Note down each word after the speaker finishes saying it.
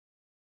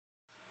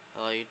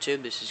Hello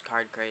YouTube, this is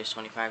Card Craze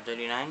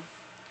 2539.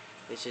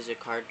 This is a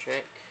card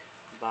trick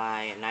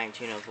by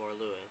 1904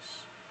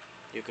 Lewis.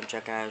 You can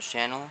check out his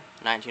channel,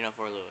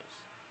 1904 Lewis.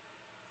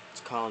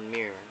 It's called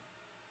Mirror.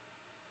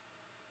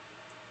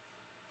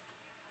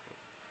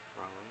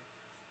 Wrong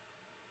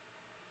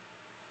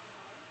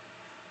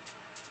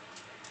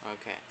way.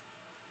 Okay.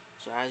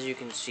 So as you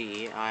can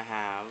see, I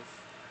have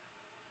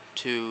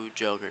two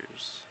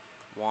jokers.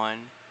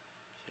 1,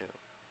 2.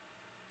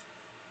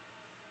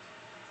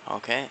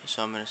 Okay,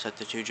 so I'm going to set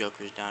the two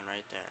jokers down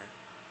right there.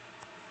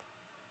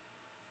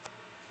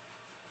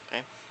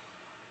 Okay.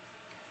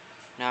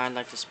 Now I'd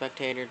like the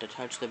spectator to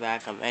touch the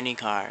back of any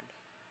card.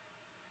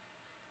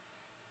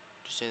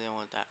 Just say they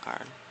want that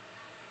card.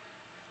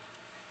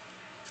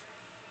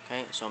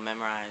 Okay, so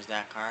memorize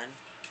that card.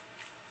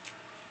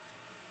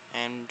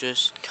 And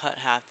just cut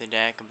half the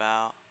deck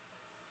about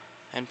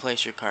and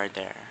place your card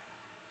there.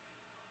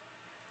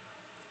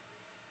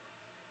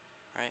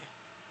 Right?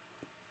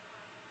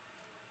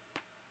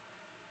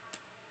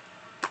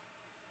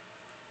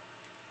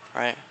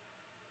 Right?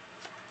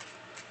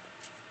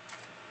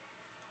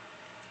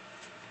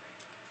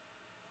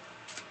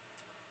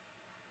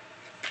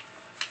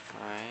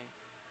 Alright.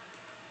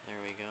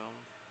 There we go.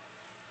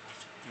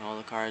 All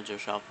the cards are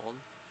shuffled.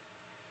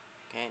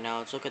 Okay, now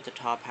let's look at the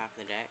top half of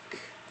the deck.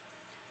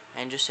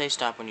 And just say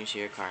stop when you see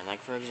your card.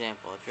 Like for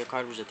example, if your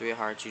card was a 3 of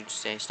hearts, you'd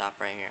say stop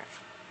right here.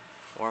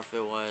 Or if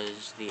it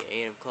was the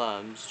 8 of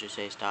clubs, just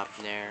say stop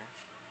there.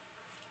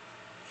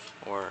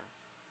 Or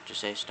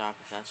just say stop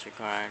if that's your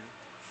card.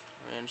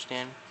 You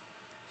understand?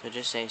 So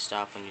just say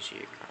stop when you see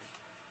your card.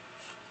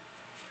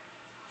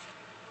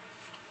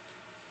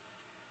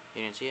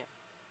 You didn't see it?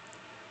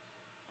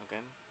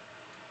 Okay.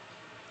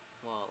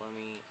 Well,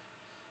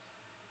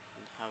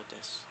 how about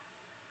this?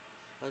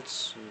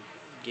 Let's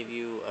give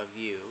you a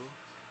view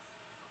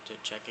to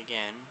check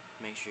again.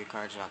 Make sure your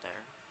card's not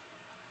there.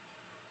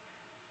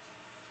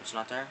 It's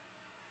not there?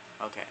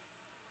 Okay.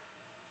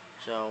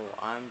 So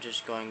I'm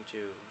just going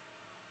to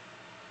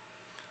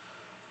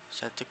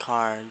set the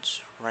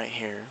cards right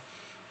here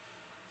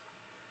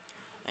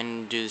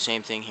and do the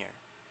same thing here.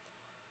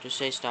 Just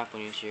say stop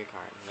when you see your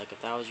card. Like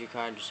if that was your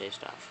card, just say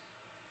stop.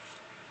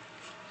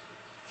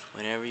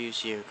 Whenever you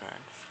see your card.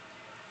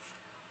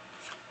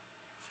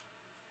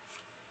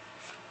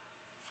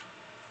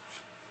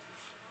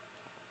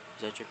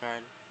 Is that your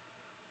card?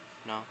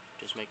 No?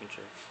 Just making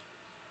sure.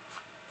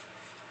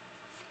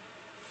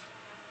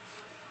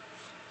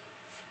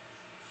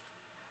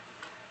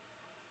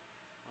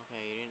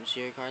 Okay, you didn't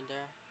see your card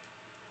there?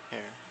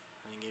 Here,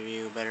 let me give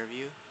you a better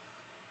view.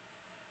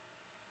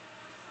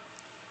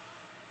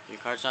 Your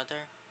card's not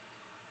there?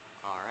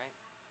 Alright.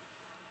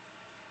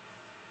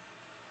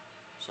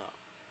 So,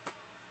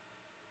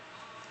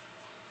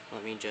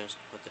 let me just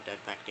put the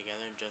deck back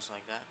together just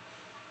like that.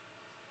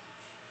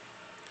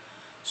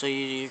 So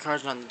your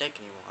card's not in the deck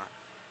anymore.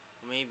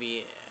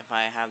 Maybe if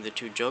I have the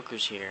two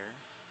jokers here,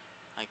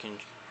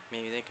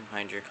 maybe they can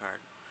find your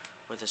card.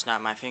 With a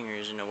snap my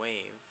fingers and a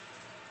wave.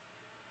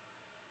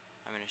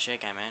 I'm gonna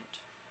shake, I meant.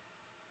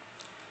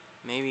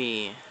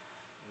 Maybe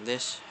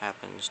this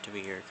happens to be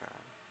your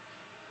card.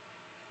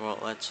 Well,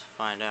 let's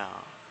find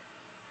out.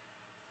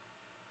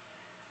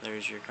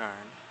 There's your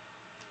card.